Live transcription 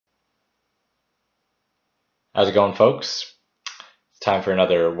How's it going, folks? It's time for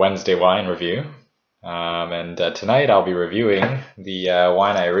another Wednesday wine review. Tonight I'll be reviewing the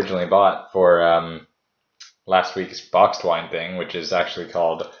wine I originally bought for last week's boxed wine thing, which is actually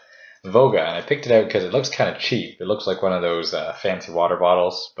called Voga. And I picked it out because it looks kind of cheap. It looks like one of those fancy water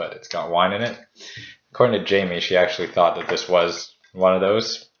bottles, but it's got wine in it. According to Jamie, she actually thought that this was one of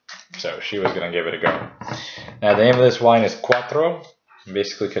those, so she was going to give it a go. Now, the name of this wine is Quattro. It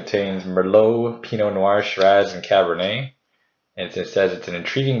basically contains Merlot, Pino, Noir, Shiraz, and Cabernet. And it says it's an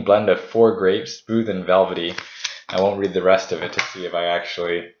intriguing blend of 4 grapes, smooth and velvety. I won't read the rest of it to see if I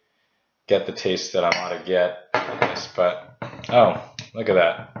actually get the taste that I want to get from this, but oh, look at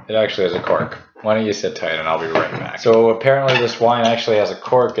that. It actually has a cork. Why don't you sit tight and I'll be right back. So apparently this wine actually has a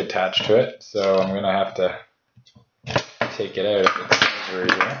cork attached to it, so I'm going to have to take it out if it's over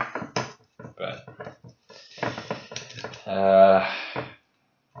here. But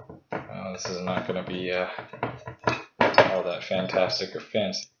well, this is not going to be all that fantastic or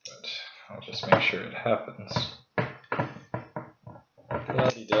fancy, but I'll just make sure it happens.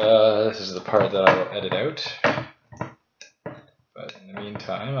 This is the part that I will edit out. But in the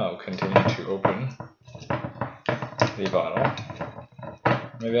meantime, I'll continue to open the bottle.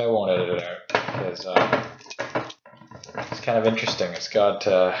 Maybe I won't edit it out because it's kind of interesting. It's got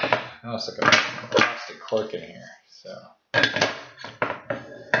oh, it's like a plastic cork in here, so.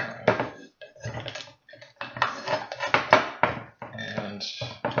 And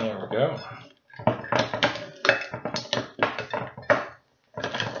there we go.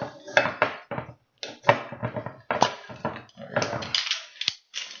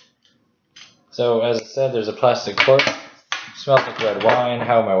 So, as I said, there's a plastic cork. It smells like red wine.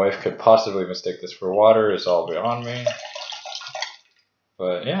 How my wife could possibly mistake this for water is all beyond me.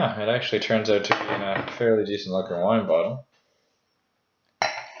 But yeah, it actually turns out to be in a fairly decent looking wine bottle.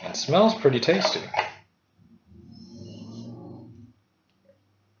 And smells pretty tasty.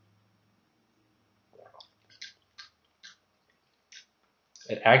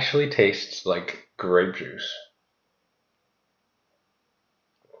 It actually tastes like grape juice.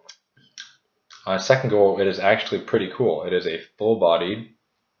 On a second go, it is actually pretty cool. It is a full-bodied,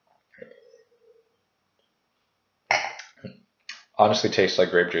 honestly tastes like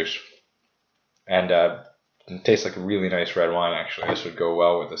grape juice. And it tastes like a really nice red wine, actually. This would go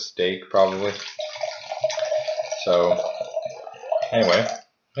well with a steak, probably. So, anyway, I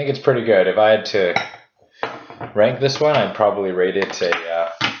think it's pretty good. If I had to rank this one, I'd probably rate it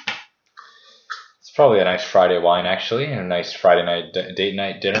it's probably a nice Friday wine, actually, and a nice Friday night, date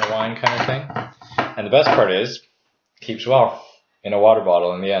night, dinner wine kind of thing. And the best part is, it keeps well in a water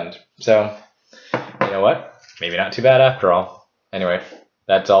bottle in the end. So, you know what? Maybe not too bad after all. Anyway,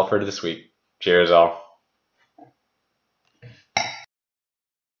 that's all for this week. Cheers all.